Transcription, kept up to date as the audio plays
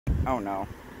Oh no.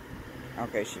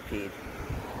 Okay, she peed.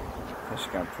 So she's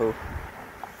gonna poo.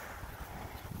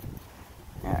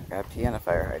 Yeah, gotta pee on the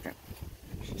fire hydrant.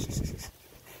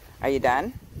 Are you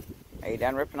done? Are you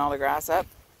done ripping all the grass up?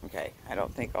 Okay, I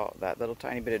don't think all that little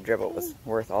tiny bit of dribble was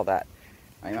worth all that.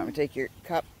 You want me to take your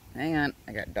cup? Hang on,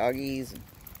 I got doggies and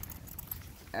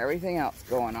everything else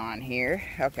going on here.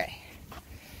 Okay.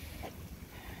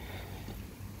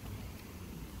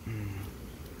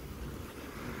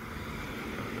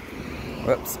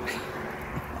 Whoops.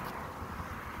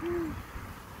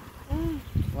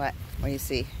 What? What do you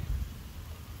see?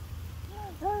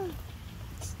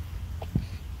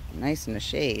 Nice in the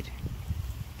shade.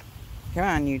 Come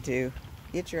on, you two.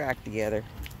 Get your act together.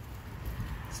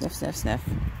 Sniff, sniff, sniff.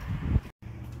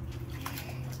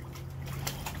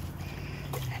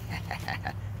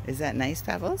 Is that nice,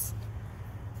 Pebbles?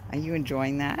 Are you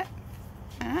enjoying that?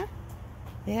 Huh?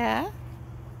 Yeah?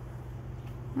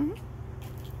 Hmm?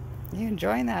 You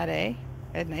enjoying that, eh?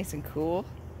 It's nice and cool.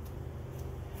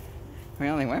 We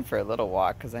only went for a little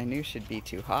walk because I knew she'd be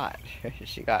too hot.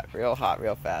 She got real hot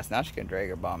real fast. Now she can drag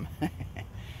her bum.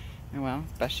 Well,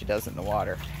 best she does in the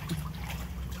water.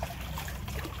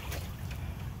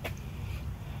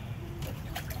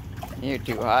 You're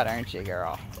too hot, aren't you,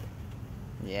 girl?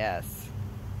 Yes.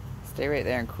 Stay right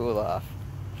there and cool off.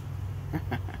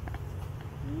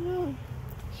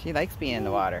 She likes being in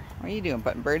the water. What are you doing?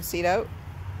 Putting bird seed out?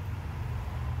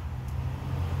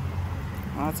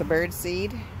 Lots of bird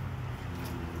seed.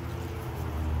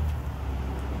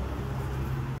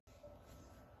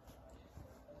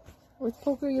 What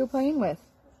poker are you playing with?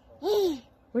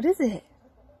 What is it?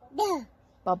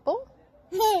 Bubble?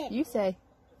 You say.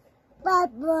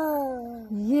 Bubble.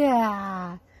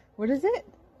 Yeah. What is it?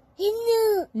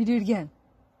 You do it again.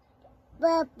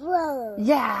 Bubble.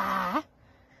 Yeah.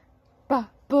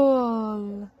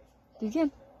 Bubble. Do it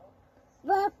again.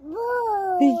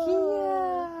 Bubble.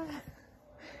 Yeah.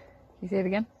 You say it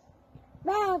again.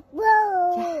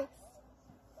 Bubble. Yes.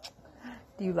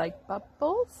 Do you like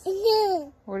bubbles? Yeah.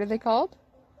 What are they called?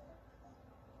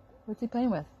 What's he playing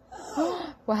with?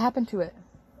 What happened to it?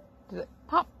 Did it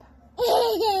pop?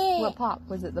 What pop?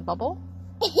 Was it the bubble?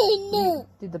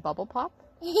 Did the bubble pop?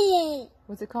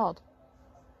 What's it called?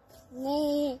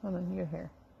 Hold on, you're here.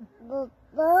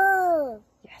 Bubble.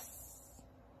 Yes.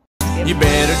 You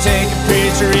better take a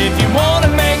picture if you want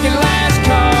to make it last,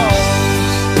 'cause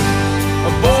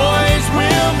boys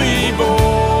will be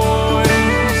boys.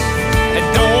 And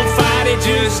don't fight it,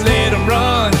 just let them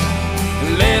run.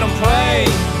 And let them play.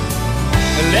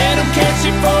 And let them catch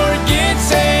you before it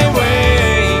gets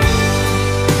away.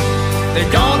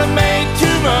 They're gonna make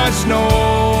too much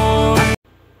noise.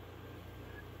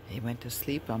 He went to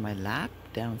sleep on my lap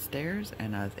downstairs,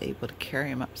 and I was able to carry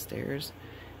him upstairs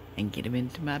and get him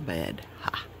into my bed.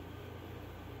 Ha!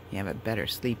 You have a better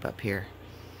sleep up here,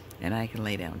 and I can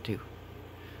lay down too.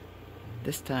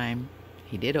 This time,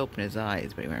 he did open his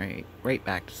eyes, but he went right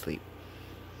back to sleep.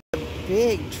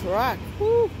 Big truck.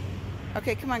 Woo!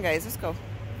 Okay, come on, guys, let's go.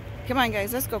 Come on,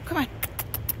 guys, let's go. Come on.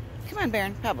 Come on,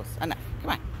 Baron. Pebbles, enough.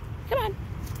 Come on. Come on.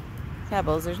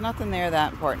 Pebbles, there's nothing there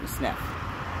that important to sniff.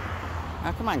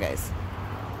 Now, come on, guys.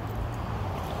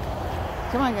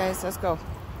 Come on, guys, let's go.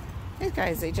 These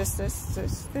guys, they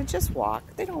just walk.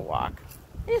 They don't walk.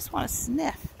 They just want to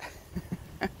sniff.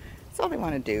 That's all they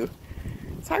want to do.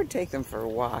 It's hard to take them for a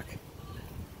walk.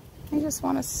 They just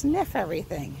want to sniff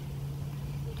everything.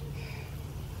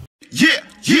 Yeah,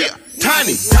 yeah,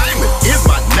 Tiny Diamond is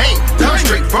my name. Down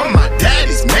straight from my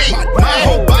daddy's name. My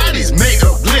whole body's made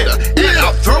of glitter, and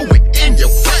I'll throw it in your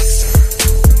face.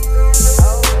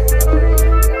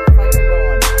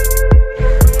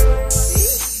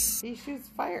 He shoots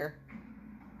fire.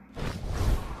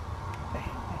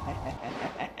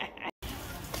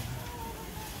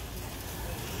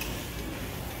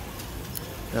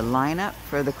 The lineup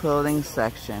for the clothing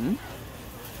section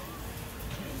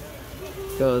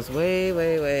goes way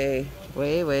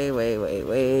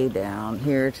down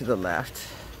here to the left.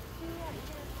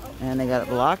 And they got it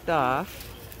blocked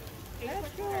off.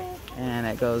 And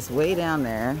it goes way down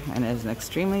there, and there's an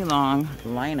extremely long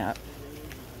lineup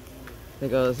that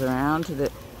goes around to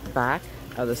the back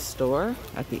of the store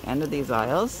at the end of these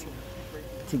aisles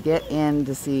to get in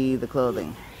to see the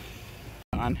clothing.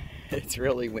 It's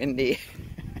really windy.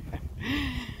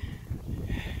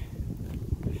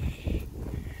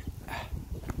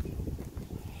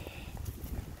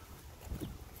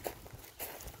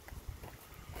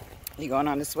 You going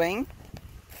on the swing?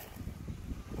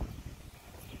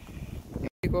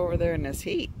 You go over there in this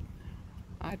heat.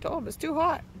 I told him it's too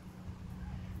hot.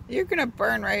 You're gonna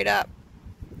burn right up.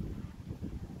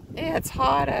 Yeah, it's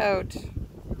hot out.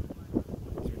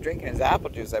 drinking his apple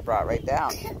juice I brought right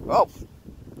down. Whoa,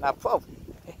 not whoa.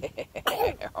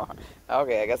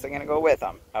 Okay, I guess I'm gonna go with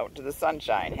him out to the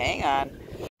sunshine. Hang on.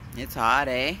 It's hot,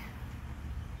 eh?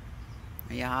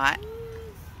 Are you hot?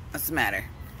 What's the matter?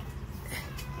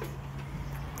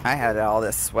 I had all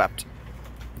this swept.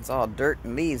 It's all dirt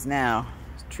and leaves now.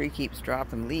 This tree keeps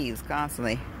dropping leaves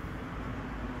constantly.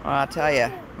 Well, I'll tell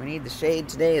you, we need the shade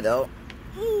today, though.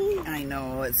 I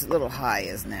know, it's a little high,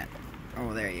 isn't it?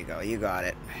 Oh, there you go. You got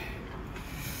it.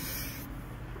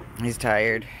 He's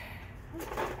tired.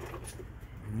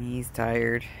 He's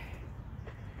tired.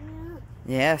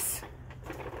 Yes.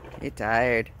 You're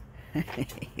tired.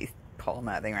 He's pulling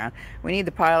that thing around. We need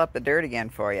to pile up the dirt again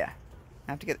for you.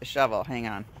 I have to get the shovel. Hang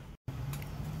on.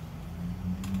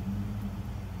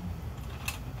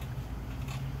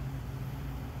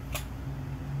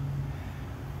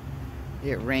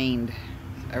 It rained.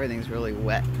 Everything's really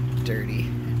wet, dirty.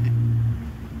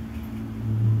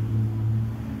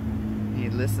 He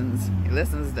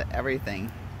listens to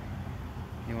everything.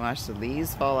 He watched the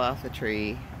leaves fall off the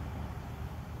tree.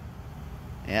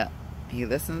 Yeah, he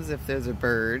listens if there's a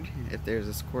bird, if there's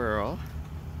a squirrel,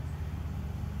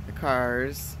 the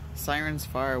cars, sirens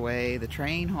far away, the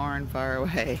train horn far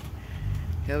away.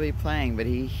 He'll be playing, but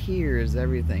he hears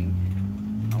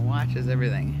everything and watches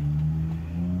everything.